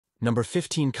Number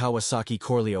 15 Kawasaki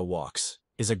Corleo Walks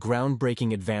is a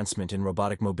groundbreaking advancement in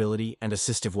robotic mobility and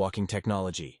assistive walking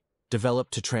technology,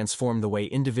 developed to transform the way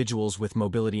individuals with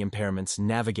mobility impairments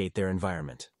navigate their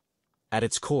environment. At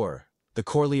its core, the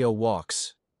Corleo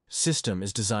Walks system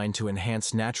is designed to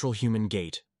enhance natural human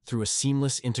gait through a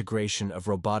seamless integration of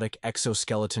robotic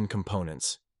exoskeleton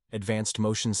components, advanced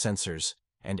motion sensors,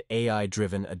 and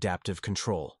AI-driven adaptive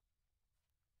control.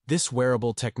 This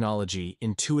wearable technology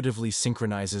intuitively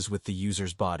synchronizes with the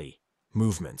user's body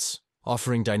movements,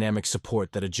 offering dynamic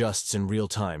support that adjusts in real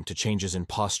time to changes in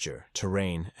posture,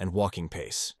 terrain, and walking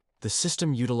pace. The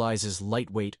system utilizes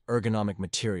lightweight, ergonomic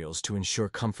materials to ensure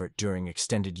comfort during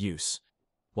extended use,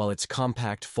 while its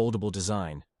compact, foldable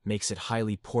design makes it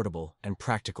highly portable and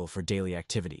practical for daily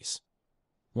activities.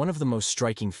 One of the most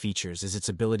striking features is its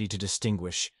ability to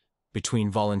distinguish between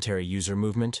voluntary user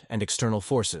movement and external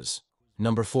forces.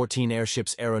 Number 14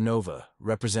 Airship's Aeronova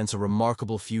represents a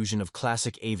remarkable fusion of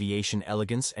classic aviation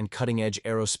elegance and cutting-edge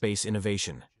aerospace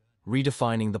innovation,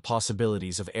 redefining the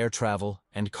possibilities of air travel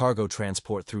and cargo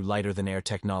transport through lighter-than-air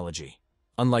technology.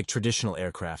 Unlike traditional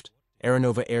aircraft,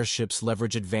 Aeronova airships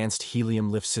leverage advanced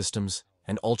helium lift systems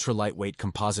and ultra-lightweight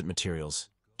composite materials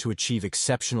to achieve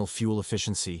exceptional fuel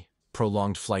efficiency,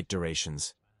 prolonged flight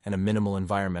durations, and a minimal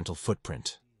environmental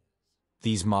footprint.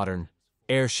 These modern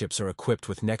airships are equipped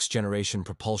with next-generation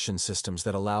propulsion systems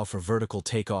that allow for vertical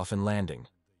takeoff and landing,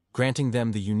 granting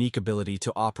them the unique ability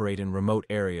to operate in remote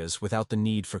areas without the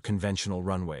need for conventional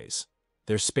runways.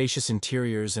 Their spacious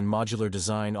interiors and modular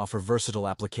design offer versatile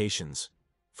applications,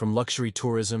 from luxury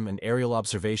tourism and aerial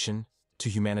observation to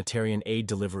humanitarian aid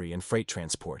delivery and freight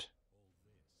transport.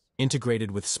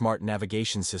 Integrated with smart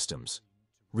navigation systems,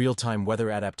 real-time weather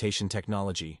adaptation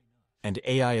technology, and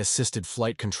AI-assisted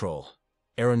flight control,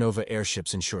 Aeronova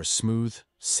airships ensure smooth,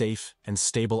 safe, and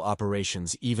stable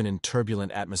operations even in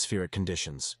turbulent atmospheric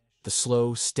conditions. The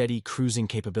slow, steady cruising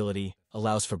capability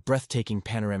allows for breathtaking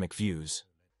panoramic views.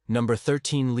 Number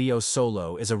 13 Leo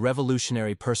Solo is a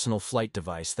revolutionary personal flight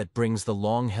device that brings the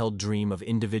long-held dream of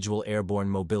individual airborne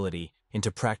mobility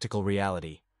into practical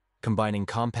reality, combining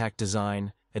compact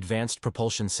design, advanced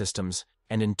propulsion systems,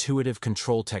 and intuitive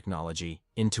control technology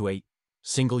into a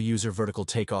single-user vertical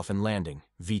takeoff and landing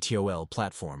 (VTOL)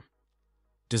 platform.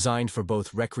 Designed for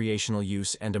both recreational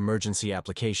use and emergency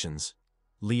applications,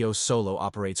 Leo Solo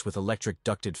operates with electric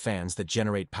ducted fans that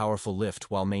generate powerful lift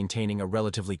while maintaining a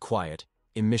relatively quiet,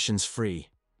 emissions-free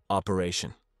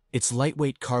operation. Its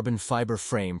lightweight carbon fiber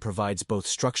frame provides both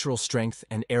structural strength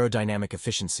and aerodynamic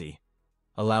efficiency,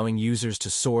 allowing users to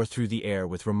soar through the air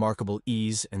with remarkable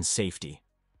ease and safety.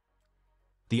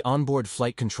 The onboard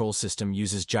flight control system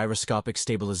uses gyroscopic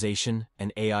stabilization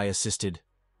and AI-assisted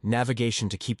navigation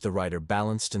to keep the rider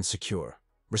balanced and secure,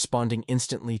 responding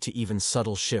instantly to even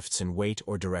subtle shifts in weight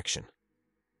or direction.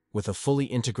 With a fully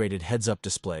integrated heads-up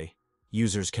display,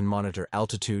 users can monitor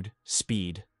altitude,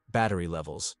 speed, battery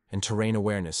levels, and terrain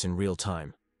awareness in real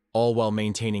time, all while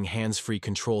maintaining hands-free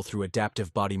control through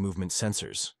adaptive body movement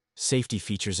sensors. Safety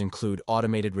features include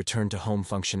automated return-to-home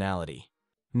functionality.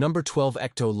 Number 12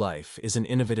 Ectolife is an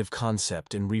innovative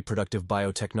concept in reproductive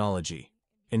biotechnology,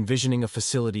 envisioning a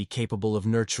facility capable of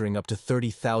nurturing up to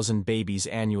 30,000 babies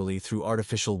annually through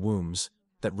artificial wombs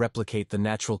that replicate the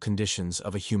natural conditions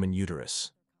of a human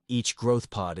uterus. Each growth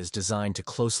pod is designed to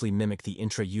closely mimic the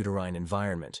intrauterine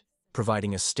environment,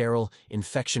 providing a sterile,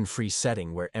 infection-free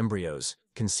setting where embryos,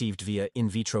 conceived via in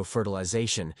vitro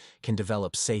fertilization, can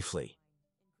develop safely.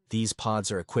 These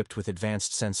pods are equipped with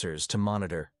advanced sensors to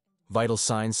monitor vital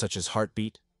signs such as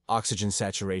heartbeat, oxygen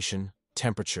saturation,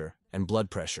 temperature, and blood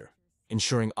pressure,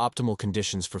 ensuring optimal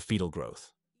conditions for fetal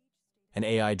growth. An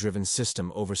AI-driven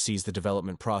system oversees the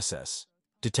development process,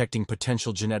 detecting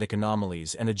potential genetic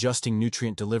anomalies and adjusting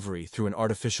nutrient delivery through an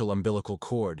artificial umbilical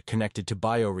cord connected to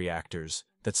bioreactors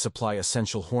that supply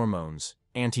essential hormones,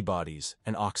 antibodies,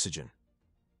 and oxygen.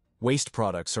 Waste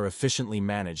products are efficiently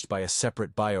managed by a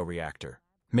separate bioreactor,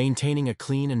 maintaining a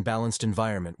clean and balanced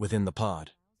environment within the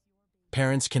pod.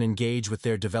 Parents can engage with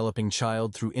their developing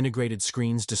child through integrated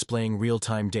screens displaying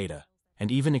real-time data,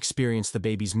 and even experience the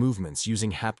baby's movements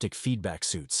using haptic feedback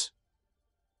suits.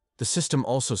 The system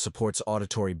also supports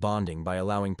auditory bonding by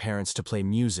allowing parents to play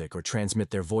music or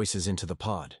transmit their voices into the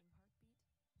pod.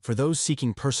 For those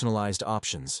seeking personalized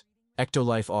options,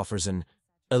 Ectolife offers an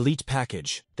elite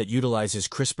package that utilizes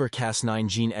CRISPR-Cas9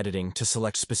 gene editing to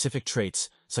select specific traits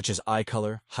such as eye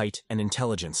color, height, and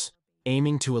intelligence,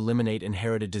 aiming to eliminate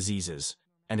inherited diseases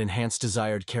and enhance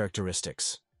desired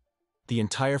characteristics. The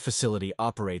entire facility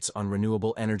operates on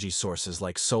renewable energy sources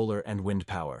like solar and wind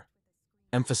power,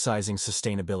 emphasizing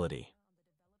sustainability.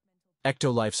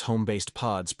 Ectolife's home-based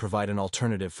pods provide an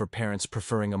alternative for parents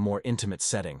preferring a more intimate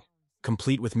setting,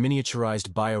 complete with miniaturized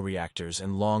bioreactors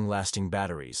and long-lasting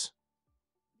batteries.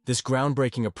 This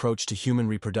groundbreaking approach to human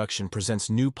reproduction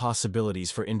presents new possibilities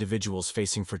for individuals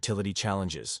facing fertility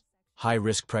challenges,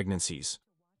 high-risk pregnancies,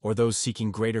 or those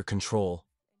seeking greater control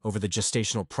over the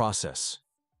gestational process,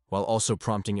 while also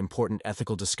prompting important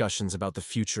ethical discussions about the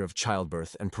future of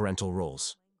childbirth and parental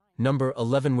roles. Number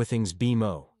 11. Withings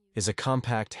Beimo is a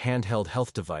compact handheld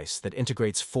health device that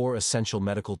integrates 4 essential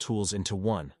medical tools into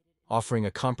one, offering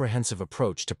a comprehensive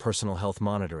approach to personal health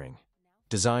monitoring.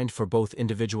 Designed for both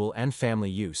individual and family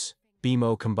use,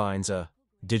 Beimo combines a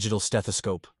digital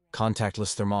stethoscope,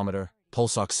 contactless thermometer,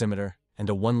 pulse oximeter, and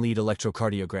a 1-lead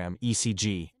electrocardiogram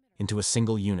 (ECG) into a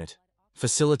single unit,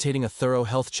 facilitating a thorough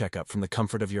health checkup from the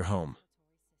comfort of your home.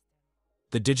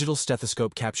 The digital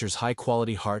stethoscope captures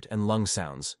high-quality heart and lung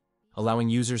sounds, allowing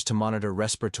users to monitor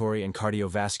respiratory and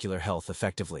cardiovascular health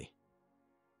effectively.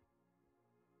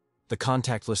 The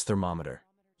contactless thermometer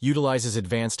utilizes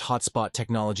advanced hotspot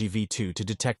technology V2 to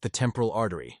detect the temporal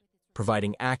artery,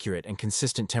 providing accurate and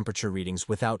consistent temperature readings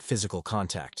without physical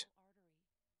contact.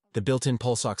 The built-in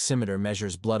pulse oximeter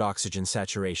measures blood oxygen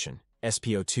saturation,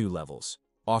 SpO2 levels,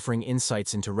 offering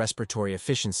insights into respiratory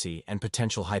efficiency and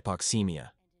potential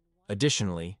hypoxemia.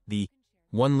 Additionally, the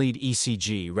 1-lead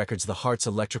ECG records the heart's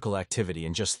electrical activity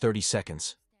in just 30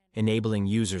 seconds, enabling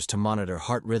users to monitor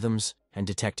heart rhythms and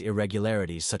detect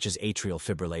irregularities such as atrial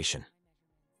fibrillation.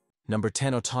 Number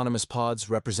 10. Autonomous pods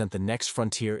represent the next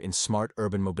frontier in smart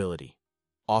urban mobility,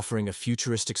 offering a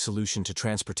futuristic solution to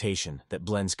transportation that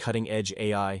blends cutting-edge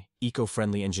AI,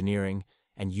 eco-friendly engineering,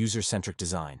 and user-centric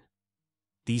design.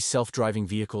 These self-driving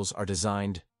vehicles are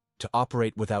designed to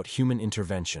operate without human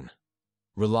intervention,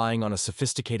 relying on a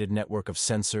sophisticated network of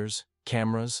sensors,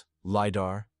 cameras,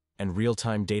 LiDAR, and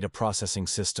real-time data processing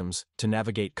systems to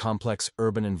navigate complex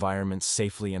urban environments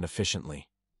safely and efficiently.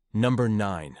 Number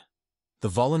 9. The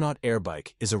Volinaut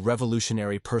Airbike is a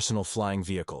revolutionary personal flying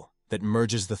vehicle that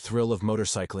merges the thrill of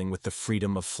motorcycling with the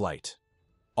freedom of flight,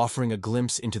 offering a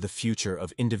glimpse into the future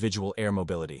of individual air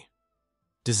mobility.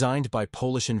 Designed by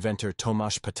Polish inventor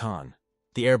Tomasz Patan,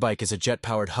 the Airbike is a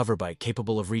jet-powered hoverbike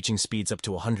capable of reaching speeds up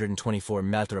to 124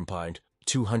 mph,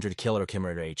 200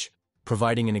 km/h,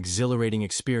 providing an exhilarating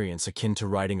experience akin to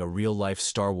riding a real-life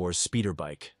Star Wars speeder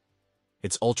bike.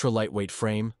 Its ultra-lightweight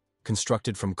frame,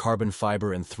 constructed from carbon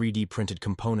fiber and 3D printed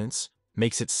components,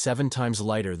 makes it 7 times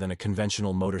lighter than a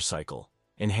conventional motorcycle,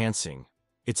 enhancing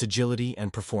its agility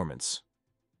and performance.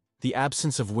 The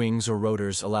absence of wings or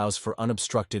rotors allows for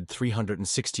unobstructed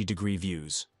 360-degree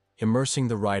views, immersing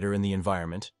the rider in the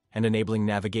environment and enabling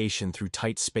navigation through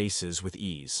tight spaces with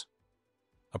ease.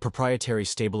 A proprietary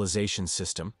stabilization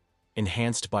system,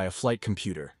 enhanced by a flight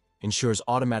computer, ensures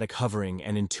automatic hovering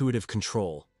and intuitive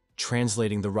control,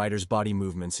 translating the rider's body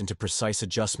movements into precise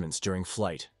adjustments during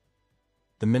flight.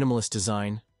 The minimalist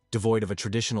design, devoid of a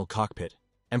traditional cockpit,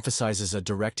 emphasizes a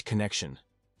direct connection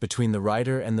between the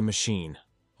rider and the machine,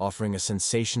 offering a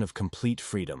sensation of complete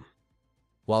freedom.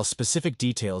 While specific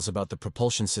details about the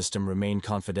propulsion system remain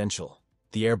confidential,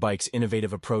 the Airbike's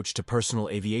innovative approach to personal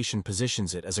aviation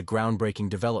positions it as a groundbreaking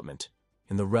development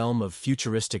in the realm of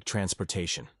futuristic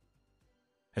transportation.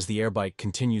 As the Airbike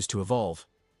continues to evolve,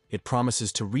 it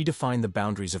promises to redefine the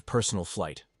boundaries of personal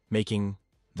flight, making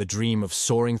the dream of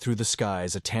soaring through the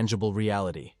skies a tangible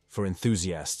reality for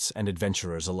enthusiasts and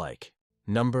adventurers alike.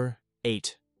 Number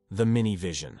 8. The Mini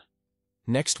Vision.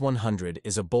 Next 100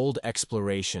 is a bold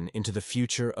exploration into the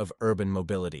future of urban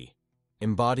mobility,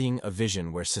 embodying a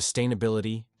vision where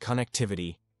sustainability,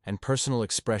 connectivity, and personal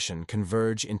expression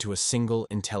converge into a single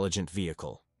intelligent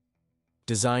vehicle.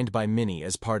 Designed by Mini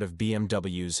as part of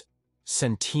BMW's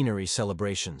centenary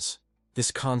celebrations,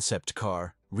 this concept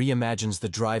car reimagines the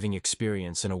driving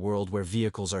experience in a world where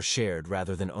vehicles are shared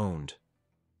rather than owned.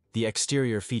 The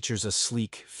exterior features a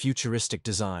sleek, futuristic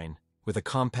design with a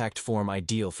compact form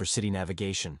ideal for city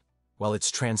navigation, while its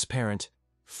transparent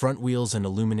front wheels and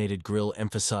illuminated grille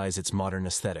emphasize its modern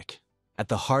aesthetic. At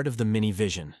the heart of the Mini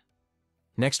Vision,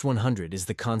 Next 100 is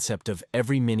the concept of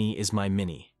 "every Mini is my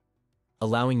Mini,"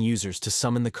 allowing users to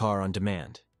summon the car on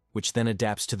demand, which then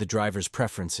adapts to the driver's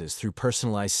preferences through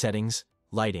personalized settings,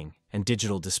 lighting, and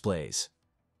digital displays.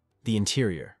 The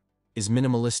interior is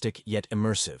minimalistic yet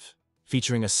immersive,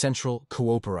 featuring a central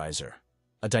cooperizer,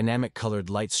 a dynamic colored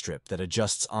light strip that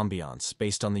adjusts ambiance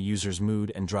based on the user's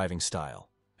mood and driving style.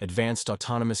 Advanced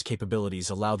autonomous capabilities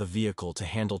allow the vehicle to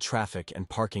handle traffic and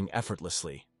parking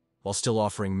effortlessly, while still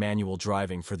offering manual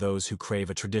driving for those who crave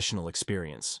a traditional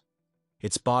experience.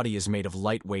 Its body is made of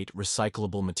lightweight,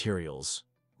 recyclable materials,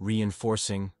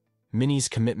 reinforcing Mini's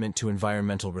commitment to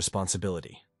environmental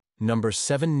responsibility. Number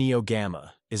 7.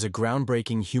 NeoGamma is a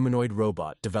groundbreaking humanoid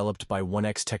robot developed by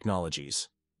 1X Technologies,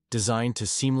 designed to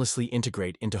seamlessly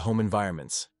integrate into home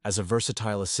environments as a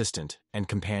versatile assistant and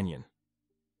companion.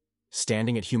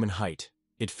 Standing at human height,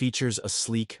 it features a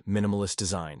sleek, minimalist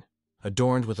design,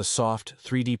 adorned with a soft,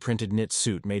 3D-printed knit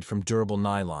suit made from durable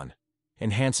nylon,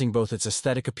 enhancing both its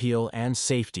aesthetic appeal and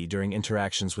safety during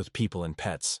interactions with people and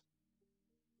pets.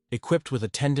 Equipped with a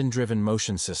tendon-driven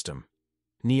motion system,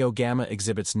 NeoGamma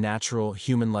exhibits natural,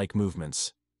 human-like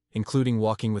movements, including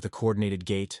walking with a coordinated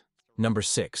gait. Number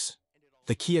 6.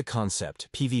 The Kia Concept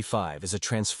PV5 is a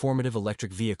transformative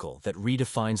electric vehicle that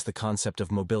redefines the concept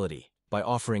of mobility by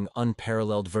offering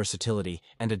unparalleled versatility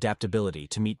and adaptability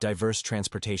to meet diverse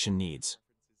transportation needs.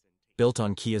 Built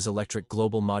on Kia's electric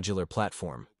global modular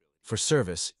platform, for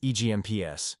service,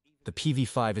 EGMPS, the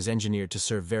PV5 is engineered to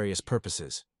serve various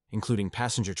purposes, including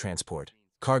passenger transport,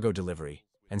 cargo delivery,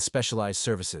 and specialized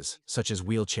services, such as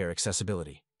wheelchair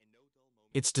accessibility.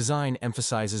 Its design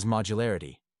emphasizes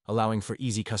modularity, allowing for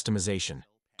easy customization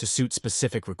to suit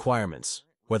specific requirements,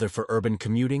 whether for urban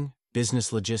commuting,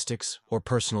 business logistics, or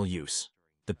personal use.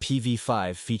 The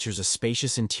PV5 features a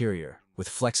spacious interior with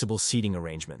flexible seating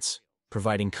arrangements,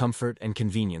 providing comfort and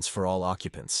convenience for all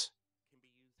occupants.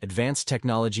 Advanced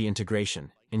technology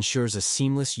integration ensures a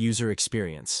seamless user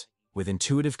experience, with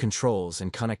intuitive controls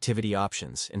and connectivity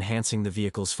options enhancing the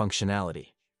vehicle's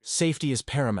functionality. Safety is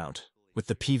paramount, with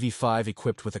the PV5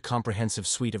 equipped with a comprehensive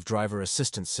suite of driver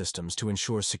assistance systems to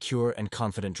ensure secure and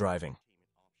confident driving.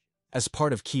 As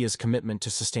part of Kia's commitment to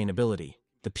sustainability,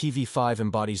 the PV5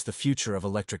 embodies the future of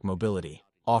electric mobility,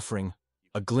 offering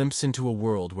a glimpse into a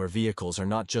world where vehicles are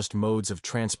not just modes of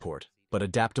transport, but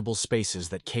adaptable spaces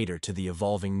that cater to the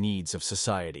evolving needs of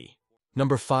society.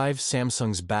 Number 5.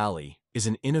 Samsung's Bali is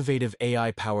an innovative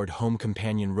AI-powered home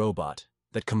companion robot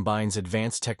that combines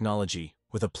advanced technology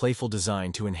with a playful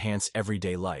design to enhance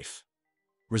everyday life.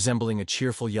 Resembling a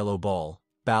cheerful yellow ball,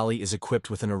 Bali is equipped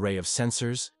with an array of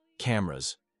sensors,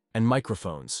 cameras, and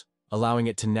microphones, allowing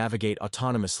it to navigate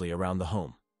autonomously around the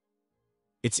home.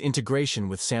 Its integration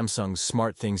with Samsung's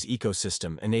SmartThings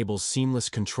ecosystem enables seamless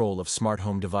control of smart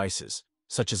home devices,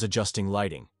 such as adjusting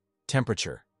lighting,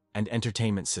 temperature, and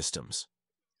entertainment systems.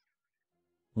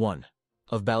 1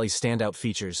 of Bali's standout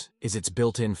features is its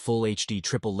built-in Full HD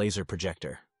triple laser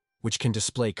projector, which can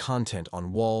display content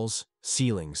on walls,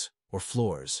 ceilings, or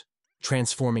floors,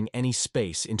 transforming any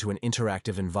space into an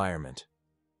interactive environment.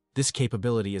 This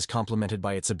capability is complemented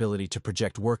by its ability to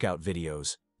project workout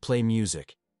videos, play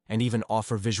music, and even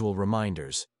offer visual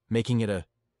reminders, making it a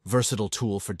versatile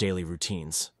tool for daily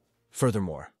routines.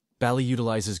 Furthermore, Bali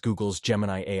utilizes Google's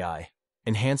Gemini AI,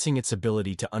 enhancing its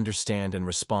ability to understand and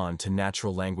respond to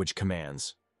natural language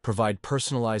commands, provide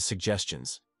personalized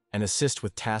suggestions, and assist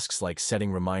with tasks like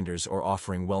setting reminders or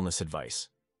offering wellness advice.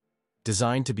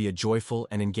 Designed to be a joyful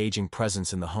and engaging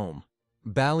presence in the home,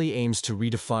 Bali aims to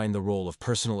redefine the role of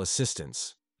personal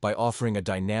assistants by offering a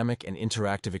dynamic and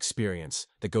interactive experience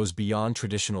that goes beyond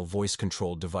traditional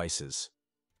voice-controlled devices.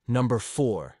 Number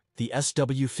 4. The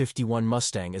SW51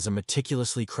 Mustang is a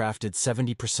meticulously crafted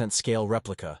 70% scale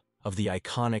replica of the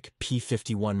iconic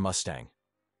P-51 Mustang,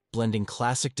 blending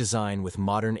classic design with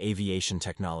modern aviation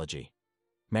technology.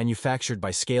 Manufactured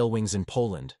by Scale Wings in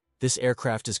Poland, this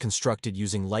aircraft is constructed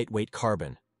using lightweight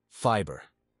carbon fiber,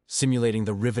 simulating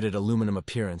the riveted aluminum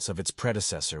appearance of its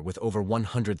predecessor with over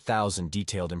 100,000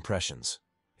 detailed impressions.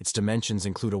 Its dimensions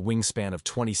include a wingspan of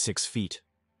 26 feet,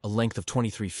 a length of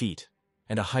 23 feet,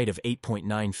 and a height of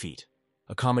 8.9 feet,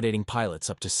 accommodating pilots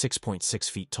up to 6.6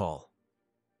 feet tall.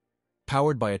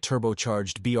 Powered by a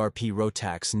turbocharged BRP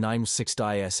Rotax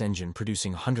 96IS engine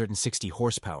producing 160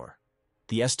 horsepower,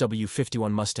 the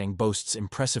SW51 Mustang boasts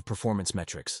impressive performance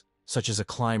metrics, such as a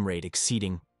climb rate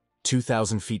exceeding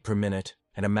 2,000 feet per minute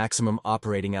and a maximum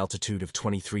operating altitude of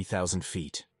 23,000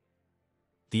 feet.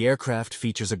 The aircraft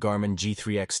features a Garmin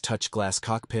G3X touch glass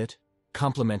cockpit,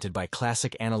 complemented by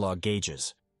classic analog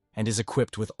gauges, and is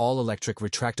equipped with all-electric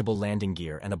retractable landing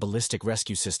gear and a ballistic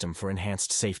rescue system for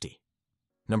enhanced safety.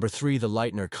 Number 3. The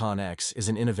Lightener ConX is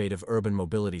an innovative urban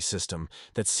mobility system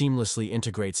that seamlessly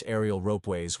integrates aerial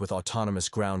ropeways with autonomous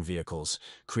ground vehicles,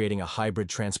 creating a hybrid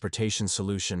transportation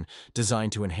solution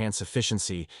designed to enhance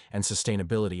efficiency and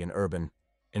sustainability in urban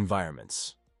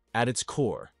environments. At its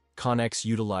core, ConX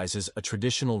utilizes a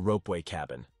traditional ropeway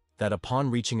cabin that,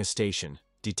 upon reaching a station,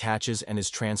 detaches and is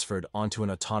transferred onto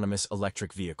an autonomous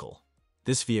electric vehicle.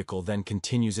 This vehicle then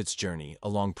continues its journey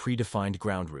along predefined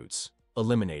ground routes,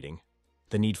 eliminating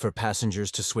the need for passengers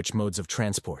to switch modes of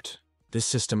transport. This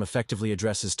system effectively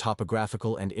addresses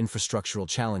topographical and infrastructural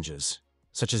challenges,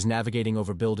 such as navigating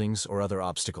over buildings or other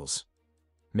obstacles.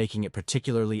 making it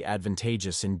particularly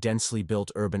advantageous in densely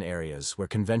built urban areas where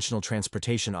conventional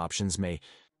transportation options may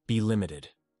be limited.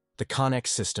 The ConX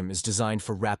system is designed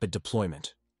for rapid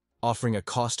deployment, offering a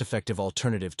cost-effective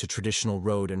alternative to traditional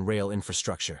road and rail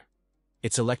infrastructure.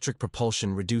 Its electric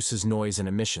propulsion reduces noise and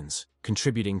emissions,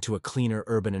 contributing to a cleaner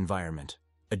urban environment.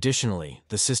 Additionally,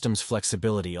 the system's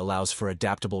flexibility allows for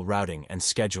adaptable routing and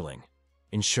scheduling,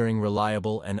 ensuring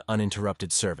reliable and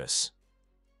uninterrupted service.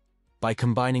 By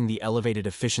combining the elevated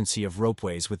efficiency of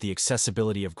ropeways with the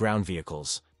accessibility of ground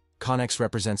vehicles, ConX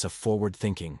represents a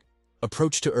forward-thinking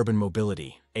approach to urban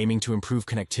mobility, aiming to improve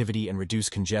connectivity and reduce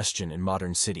congestion in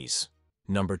modern cities.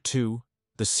 Number 2.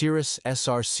 The Cirrus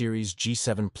SR Series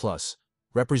G7 Plus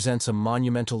represents a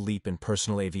monumental leap in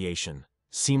personal aviation,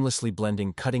 seamlessly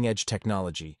blending cutting-edge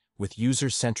technology with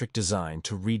user-centric design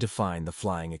to redefine the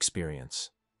flying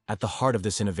experience. At the heart of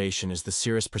this innovation is the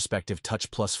Cirrus Perspective Touch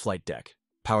Plus flight deck,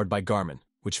 powered by Garmin,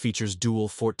 which features dual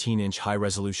 14-inch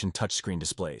high-resolution touchscreen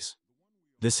displays.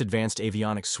 This advanced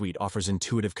avionics suite offers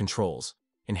intuitive controls,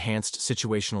 enhanced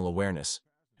situational awareness,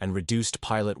 and reduced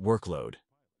pilot workload,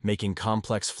 making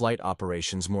complex flight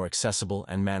operations more accessible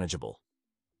and manageable.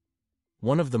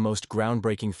 One of the most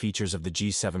groundbreaking features of the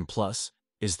G7 Plus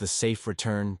is the Safe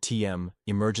Return (TM)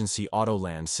 Emergency Auto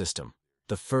Land System,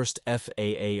 the first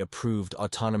FAA-approved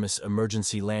autonomous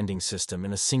emergency landing system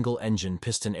in a single-engine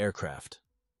piston aircraft.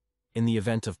 In the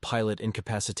event of pilot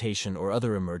incapacitation or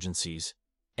other emergencies,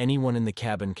 anyone in the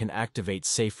cabin can activate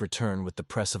Safe Return with the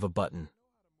press of a button.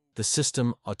 The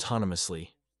system autonomously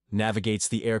navigates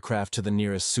the aircraft to the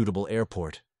nearest suitable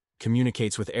airport,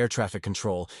 communicates with air traffic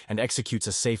control, and executes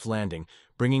a safe landing,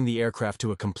 bringing the aircraft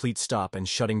to a complete stop and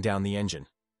shutting down the engine.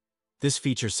 This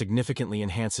feature significantly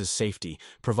enhances safety,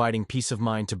 providing peace of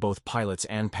mind to both pilots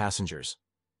and passengers.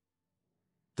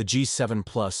 The G7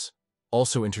 Plus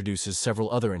also introduces several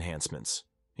other enhancements,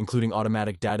 including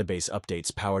automatic database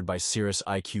updates powered by Cirrus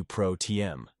IQ Pro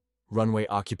TM, runway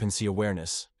occupancy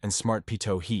awareness, and smart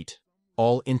pitot heat,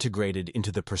 all integrated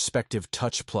into the Perspective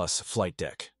Touch Plus flight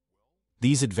deck.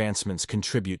 These advancements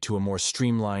contribute to a more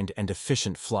streamlined and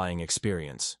efficient flying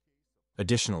experience.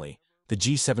 Additionally, the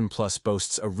G7 Plus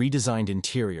boasts a redesigned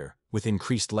interior with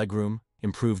increased legroom,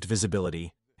 improved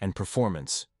visibility, and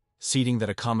performance, seating that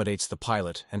accommodates the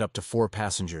pilot and up to 4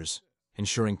 passengers,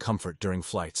 ensuring comfort during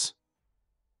flights.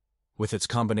 With its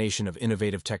combination of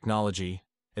innovative technology,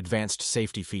 advanced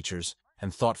safety features,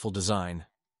 and thoughtful design,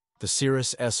 the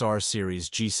Cirrus SR Series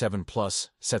G7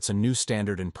 Plus sets a new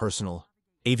standard in personal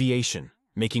aviation,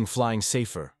 making flying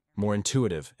safer, more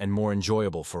intuitive, and more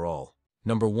enjoyable for all.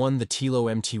 Number 1. The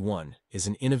Tilo MT1 is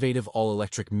an innovative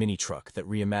all-electric mini-truck that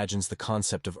reimagines the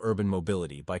concept of urban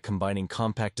mobility by combining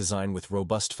compact design with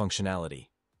robust functionality.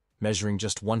 Measuring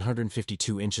just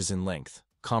 152 inches in length,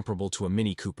 comparable to a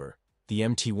Mini Cooper, the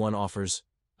MT1 offers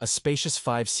a spacious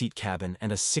 5-seat cabin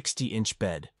and a 60-inch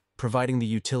bed, providing the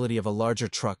utility of a larger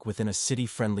truck within a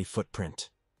city-friendly footprint.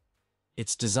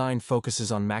 Its design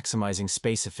focuses on maximizing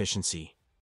space efficiency,